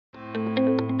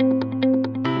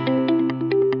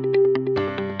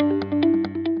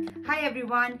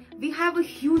everyone, we have a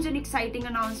huge and exciting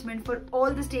announcement for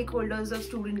all the stakeholders of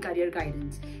Student Career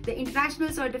Guidance. The International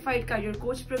Certified Career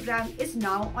Coach program is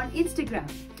now on Instagram.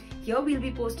 Here we'll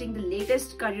be posting the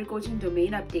latest career coaching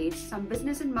domain updates, some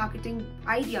business and marketing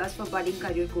ideas for budding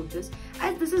career coaches,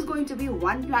 as this is going to be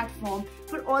one platform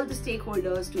for all the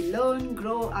stakeholders to learn,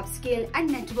 grow, upscale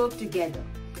and network together.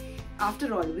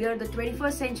 After all, we are the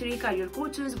 21st century career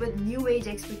coaches with new age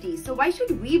expertise. So why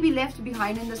should we be left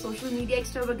behind in the social media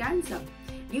extravaganza?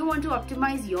 Do you want to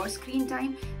optimize your screen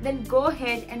time? Then go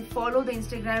ahead and follow the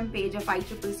Instagram page of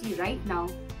ICCC right now,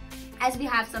 as we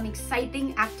have some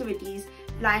exciting activities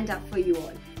planned up for you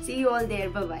all. See you all there.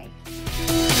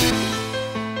 Bye-bye.